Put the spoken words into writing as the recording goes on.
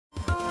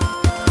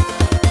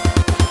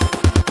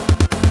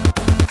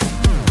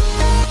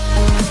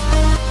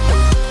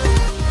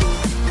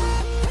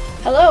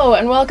Hello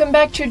and welcome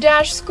back to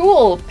Dash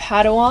School,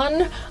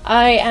 Padawan.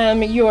 I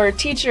am your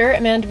teacher,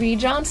 Amanda B.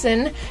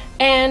 Johnson,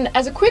 and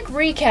as a quick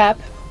recap,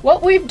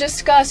 what we've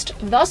discussed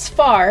thus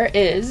far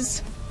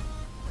is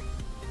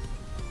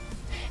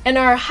in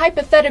our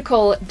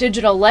hypothetical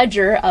digital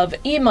ledger of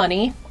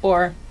e-money,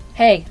 or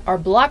hey, our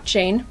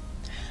blockchain,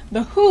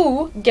 the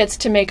who gets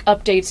to make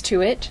updates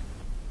to it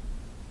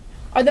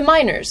are the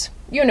miners.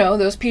 You know,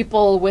 those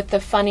people with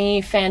the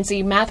funny,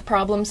 fancy math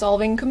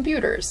problem-solving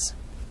computers.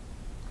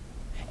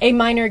 A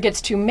miner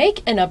gets to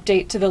make an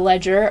update to the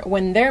ledger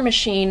when their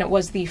machine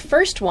was the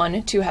first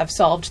one to have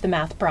solved the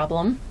math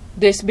problem,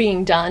 this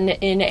being done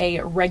in a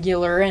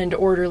regular and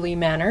orderly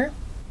manner.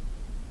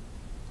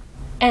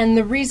 And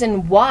the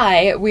reason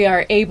why we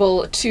are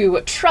able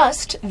to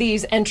trust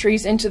these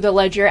entries into the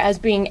ledger as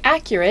being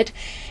accurate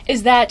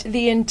is that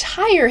the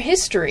entire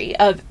history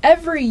of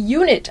every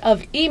unit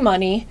of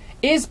e-money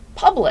is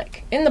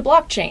public in the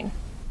blockchain.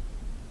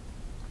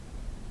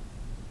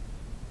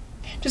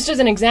 Just as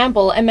an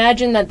example,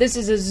 imagine that this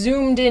is a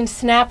zoomed-in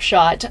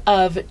snapshot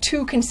of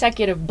 2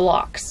 consecutive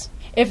blocks.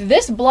 If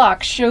this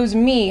block shows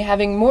me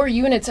having more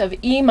units of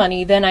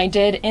e-money than I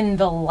did in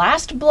the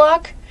last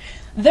block,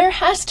 there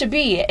has to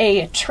be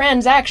a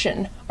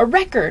transaction, a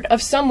record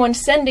of someone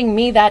sending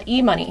me that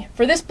e-money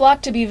for this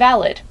block to be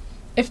valid.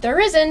 If there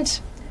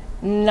isn't,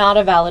 not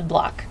a valid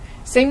block.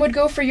 Same would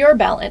go for your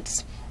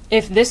balance.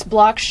 If this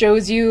block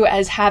shows you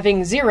as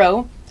having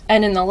 0,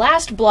 and in the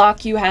last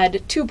block you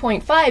had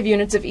 2.5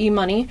 units of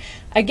e-money,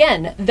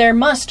 again, there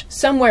must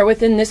somewhere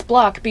within this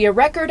block be a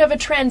record of a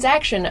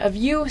transaction of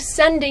you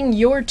sending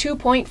your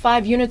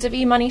 2.5 units of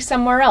e-money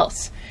somewhere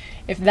else.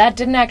 If that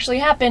didn't actually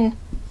happen,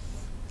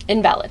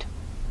 invalid.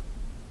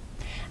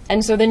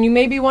 And so then you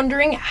may be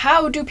wondering,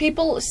 how do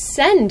people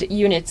send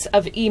units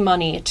of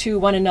e-money to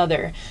one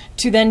another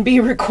to then be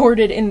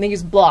recorded in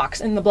these blocks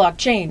in the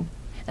blockchain?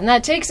 And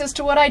that takes us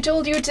to what I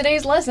told you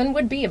today's lesson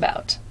would be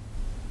about.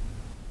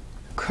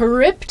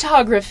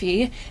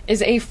 Cryptography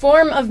is a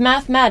form of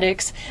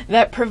mathematics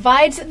that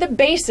provides the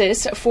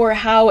basis for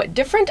how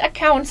different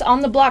accounts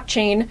on the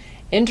blockchain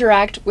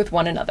interact with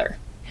one another.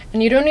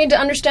 And you don't need to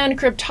understand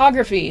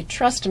cryptography,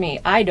 trust me,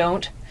 I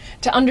don't,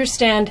 to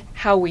understand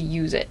how we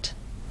use it.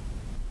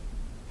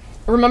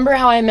 Remember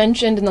how I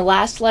mentioned in the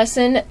last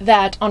lesson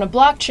that on a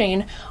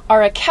blockchain,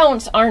 our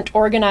accounts aren't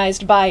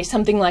organized by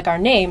something like our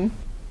name,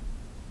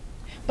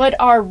 but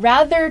are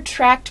rather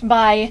tracked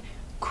by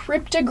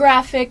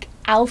cryptographic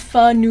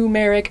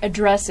alphanumeric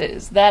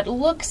addresses that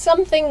look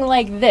something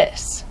like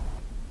this.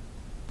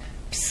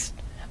 Psst,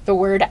 the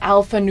word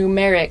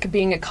alphanumeric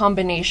being a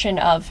combination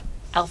of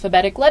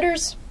alphabetic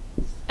letters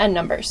and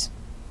numbers.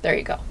 There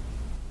you go.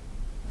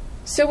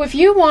 So if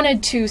you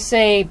wanted to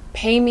say,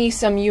 pay me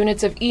some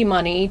units of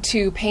e-money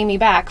to pay me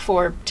back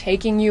for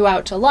taking you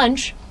out to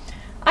lunch,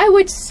 I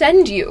would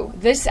send you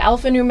this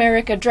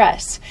alphanumeric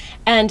address,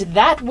 and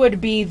that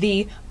would be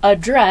the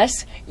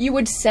address you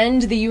would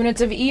send the units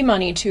of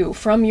e-money to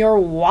from your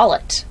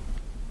wallet.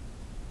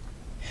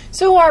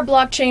 So our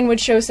blockchain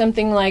would show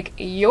something like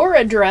your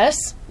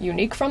address,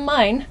 unique from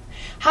mine,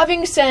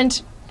 having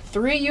sent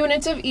 3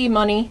 units of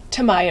e-money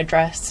to my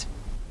address.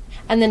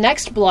 And the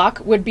next block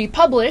would be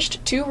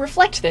published to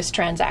reflect this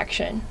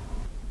transaction.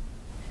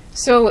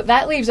 So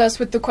that leaves us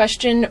with the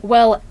question,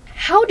 well,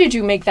 how did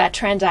you make that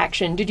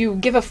transaction? Did you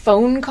give a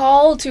phone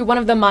call to one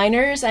of the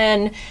miners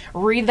and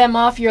read them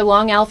off your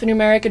long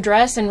alphanumeric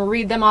address and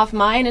read them off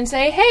mine and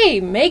say, hey,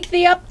 make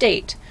the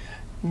update?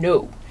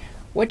 No.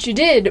 What you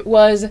did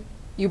was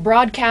you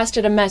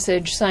broadcasted a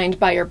message signed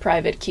by your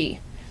private key.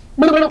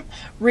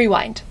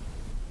 Rewind.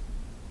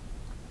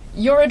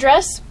 Your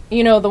address,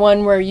 you know, the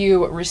one where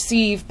you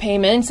receive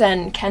payments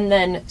and can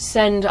then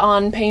send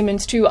on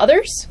payments to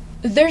others?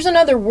 There's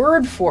another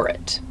word for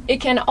it.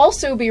 It can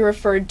also be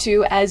referred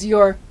to as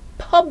your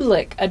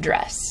public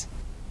address.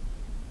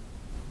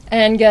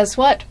 And guess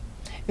what?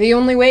 The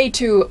only way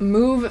to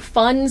move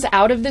funds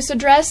out of this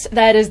address,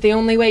 that is the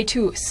only way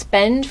to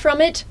spend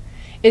from it,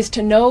 is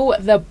to know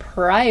the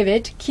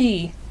private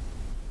key.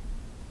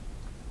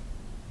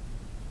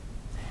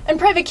 And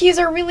private keys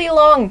are really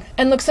long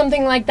and look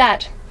something like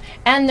that.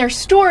 And they're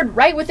stored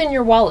right within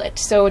your wallet,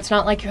 so it's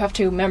not like you have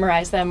to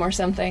memorize them or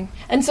something.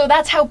 And so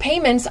that's how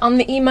payments on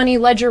the e-money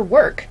ledger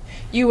work.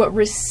 You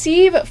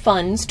receive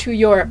funds to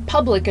your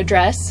public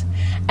address,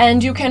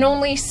 and you can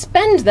only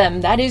spend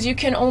them, that is, you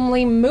can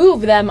only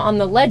move them on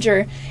the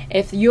ledger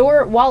if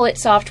your wallet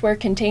software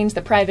contains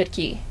the private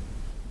key.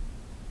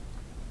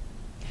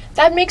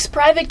 That makes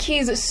private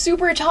keys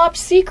super top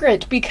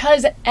secret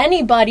because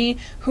anybody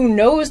who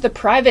knows the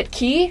private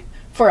key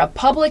for a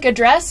public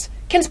address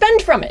can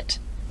spend from it.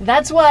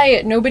 That's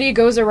why nobody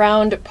goes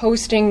around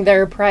posting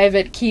their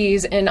private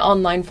keys in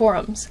online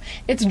forums.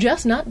 It's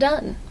just not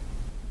done.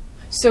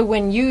 So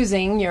when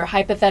using your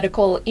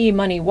hypothetical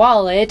e-money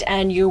wallet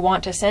and you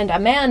want to send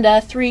Amanda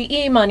 3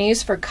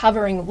 e-monies for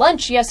covering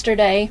lunch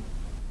yesterday,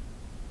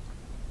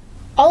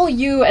 all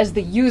you as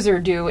the user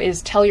do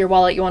is tell your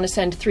wallet you want to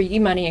send 3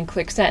 e-money and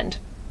click send.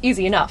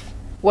 Easy enough.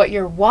 What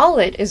your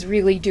wallet is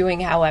really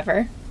doing,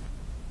 however,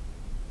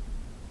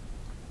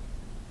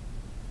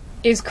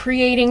 is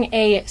creating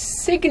a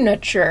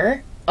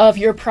signature of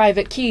your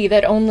private key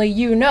that only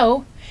you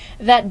know,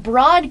 that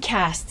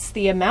broadcasts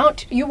the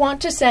amount you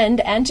want to send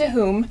and to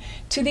whom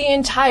to the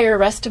entire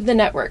rest of the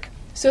network,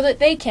 so that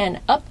they can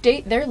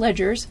update their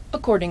ledgers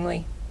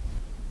accordingly.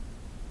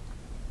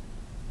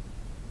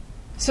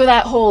 So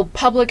that whole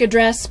public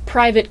address,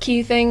 private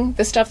key thing,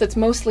 the stuff that's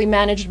mostly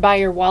managed by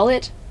your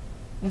wallet,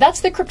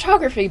 that's the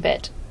cryptography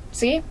bit.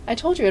 See, I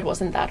told you it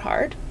wasn't that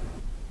hard.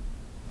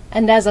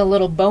 And as a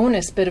little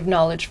bonus bit of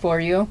knowledge for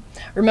you,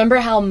 remember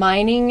how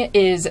mining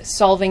is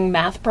solving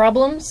math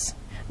problems?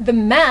 The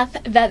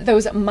math that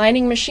those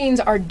mining machines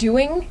are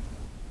doing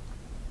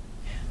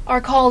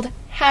are called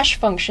hash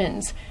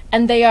functions,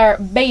 and they are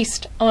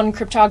based on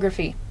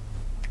cryptography.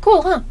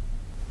 Cool, huh?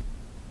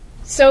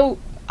 So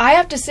I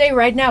have to say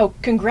right now,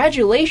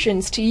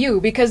 congratulations to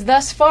you, because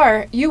thus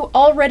far you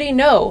already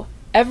know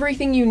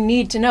everything you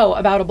need to know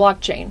about a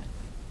blockchain.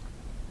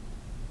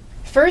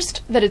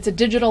 First, that it's a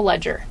digital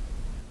ledger.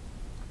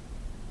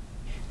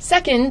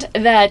 Second,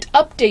 that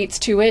updates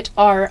to it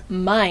are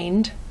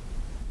mined.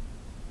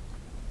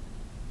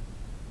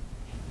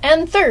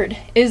 And third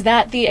is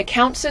that the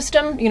account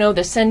system,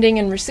 the sending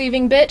and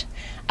receiving bit,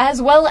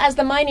 as well as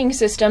the mining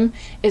system,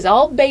 is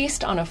all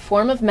based on a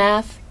form of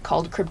math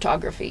called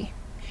cryptography.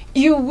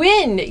 You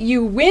win!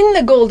 You win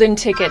the golden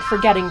ticket for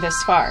getting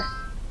this far.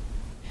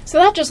 So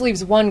that just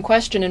leaves one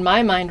question in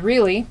my mind,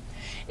 really.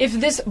 If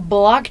this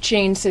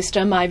blockchain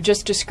system I've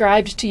just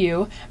described to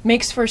you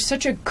makes for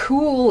such a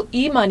cool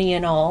e-money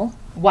and all,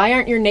 why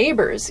aren't your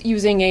neighbors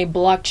using a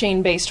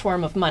blockchain-based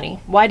form of money?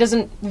 Why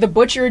doesn't the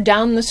butcher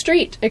down the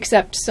street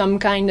accept some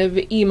kind of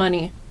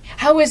e-money?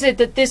 How is it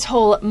that this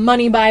whole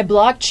money by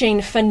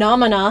blockchain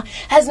phenomena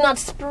has not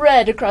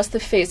spread across the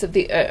face of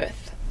the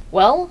earth?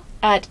 Well,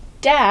 at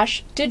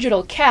Dash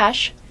Digital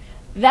Cash,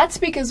 that's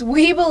because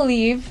we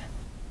believe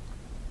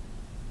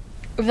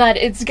that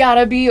it's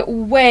gotta be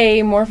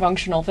way more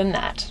functional than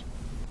that.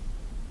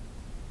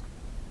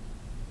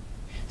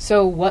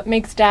 So what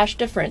makes Dash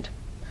different?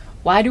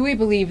 Why do we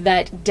believe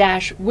that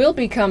Dash will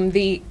become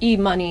the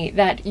e-money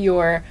that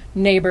your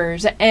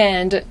neighbors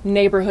and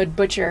neighborhood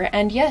butcher,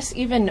 and yes,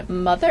 even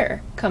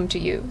mother, come to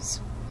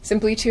use?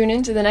 Simply tune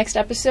in to the next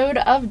episode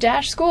of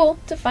Dash School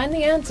to find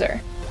the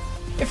answer.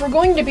 If we're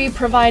going to be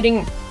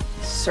providing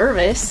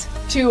service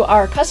to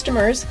our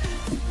customers,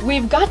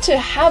 we've got to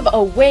have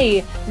a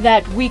way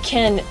that we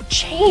can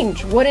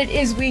change what it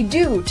is we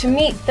do to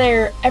meet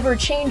their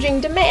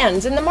ever-changing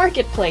demands in the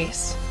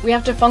marketplace. We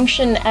have to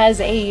function as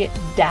a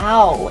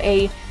DAO,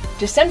 a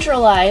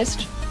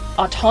decentralized,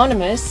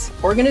 autonomous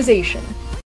organization.